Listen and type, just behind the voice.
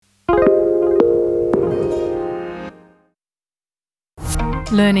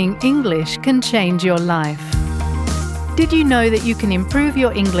Learning English can change your life. Did you know that you can improve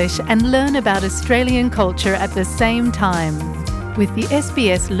your English and learn about Australian culture at the same time? With the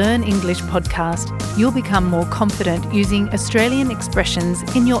SBS Learn English podcast, you'll become more confident using Australian expressions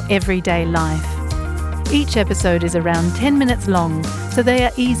in your everyday life. Each episode is around 10 minutes long, so they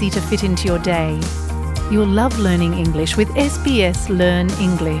are easy to fit into your day. You'll love learning English with SBS Learn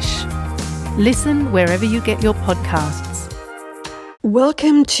English. Listen wherever you get your podcasts.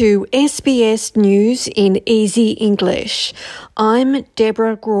 Welcome to SBS News in Easy English. I'm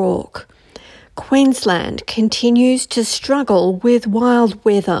Deborah Groarke. Queensland continues to struggle with wild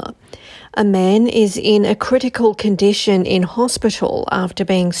weather. A man is in a critical condition in hospital after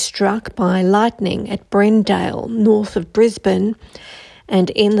being struck by lightning at Brendale, north of Brisbane, and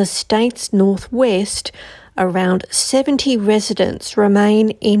in the state's northwest, around 70 residents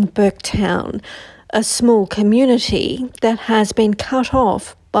remain in Burketown, a small community that has been cut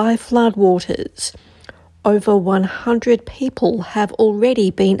off by floodwaters. Over 100 people have already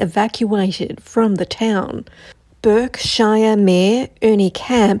been evacuated from the town. Bourke Shire Mayor Ernie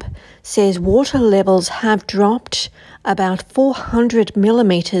Camp says water levels have dropped about 400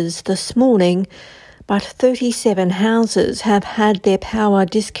 millimetres this morning, but 37 houses have had their power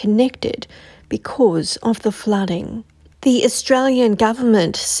disconnected because of the flooding. The Australian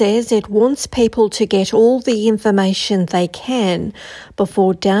government says it wants people to get all the information they can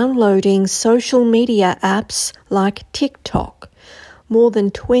before downloading social media apps like TikTok. More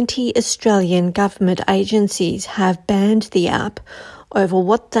than 20 Australian government agencies have banned the app over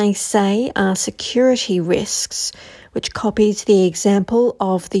what they say are security risks, which copies the example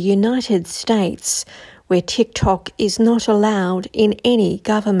of the United States, where TikTok is not allowed in any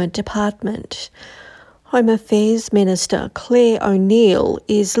government department. Home Affairs Minister Claire O'Neil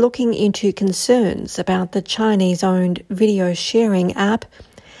is looking into concerns about the Chinese-owned video sharing app.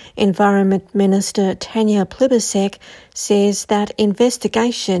 Environment Minister Tanya Plibersek says that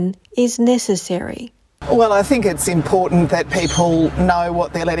investigation is necessary. Well, I think it's important that people know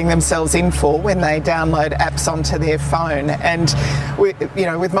what they're letting themselves in for when they download apps onto their phone. And,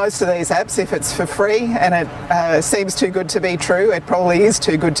 with most of these apps, if it's for free and it seems too good to be true, it probably is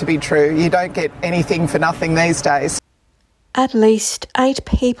too good to be true. You don't get anything for nothing these days. At least 8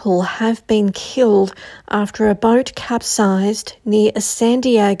 people have been killed after a boat capsized near a San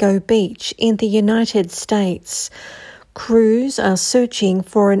Diego beach in the United States. Crews are searching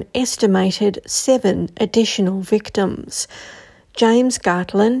for an estimated 7 additional victims. James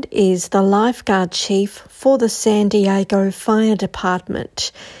Gartland is the lifeguard chief for the San Diego Fire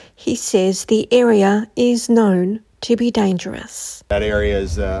Department. He says the area is known to be dangerous. That area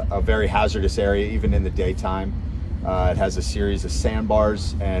is a very hazardous area, even in the daytime. It has a series of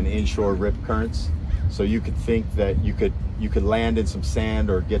sandbars and inshore rip currents. So you could think that you could land in some sand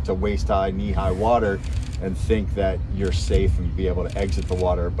or get to waist-high, knee-high water and think that you're safe and be able to exit the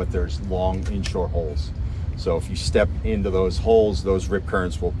water, but there's long inshore holes. So if you step into those holes, those rip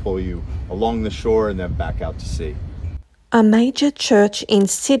currents will pull you along the shore and then back out to sea. A major church in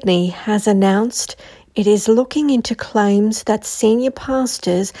Sydney has announced it is looking into claims that senior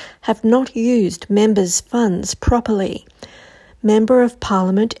pastors have not used members' funds properly. Member of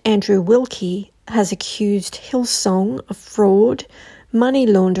Parliament Andrew Wilkie has accused Hillsong of fraud, money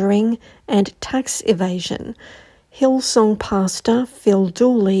laundering and tax evasion. Hillsong pastor Phil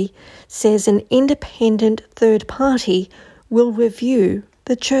Dooley says an independent third party will review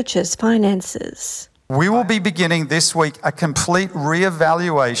the church's finances. We will be beginning this week a complete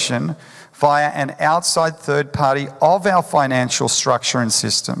re-evaluation via an outside third party of our financial structure and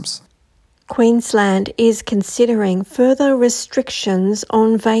systems. Queensland is considering further restrictions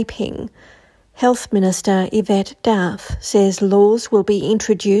on vaping. Health Minister Yvette D'Ath says laws will be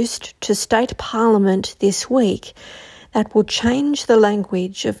introduced to state parliament this week that will change the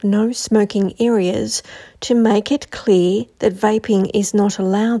language of no smoking areas to make it clear that vaping is not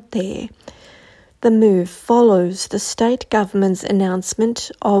allowed there. The move follows the state government's announcement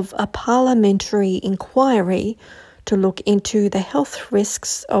of a parliamentary inquiry to look into the health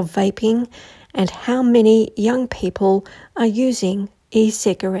risks of vaping and how many young people are using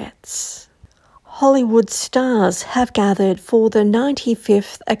e-cigarettes. Hollywood stars have gathered for the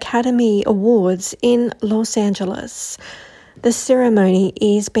 95th Academy Awards in Los Angeles. The ceremony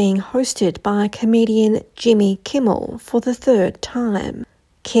is being hosted by comedian Jimmy Kimmel for the 3rd time.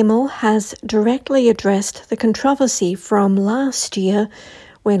 Kimmel has directly addressed the controversy from last year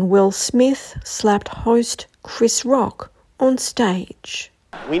when Will Smith slapped host Chris Rock on stage.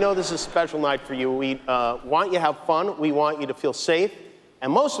 We know this is a special night for you. We want you to have fun. We want you to feel safe.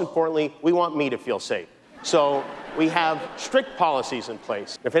 And most importantly, we want me to feel safe. So we have strict policies in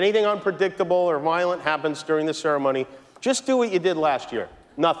place. If anything unpredictable or violent happens during the ceremony, just do what you did last year.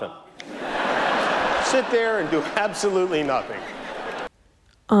 Nothing. Sit there and do absolutely nothing.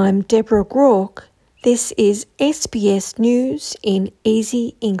 I'm Deborah Groark. This is SBS News in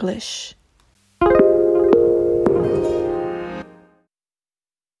Easy English.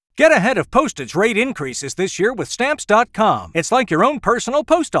 Get ahead of postage rate increases this year with Stamps.com. It's like your own personal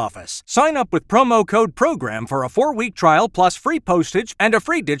post office. Sign up with promo code PROGRAM for a 4-week trial plus free postage and a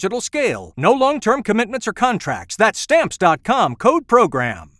free digital scale. No long-term commitments or contracts. That's Stamps.com, code PROGRAM.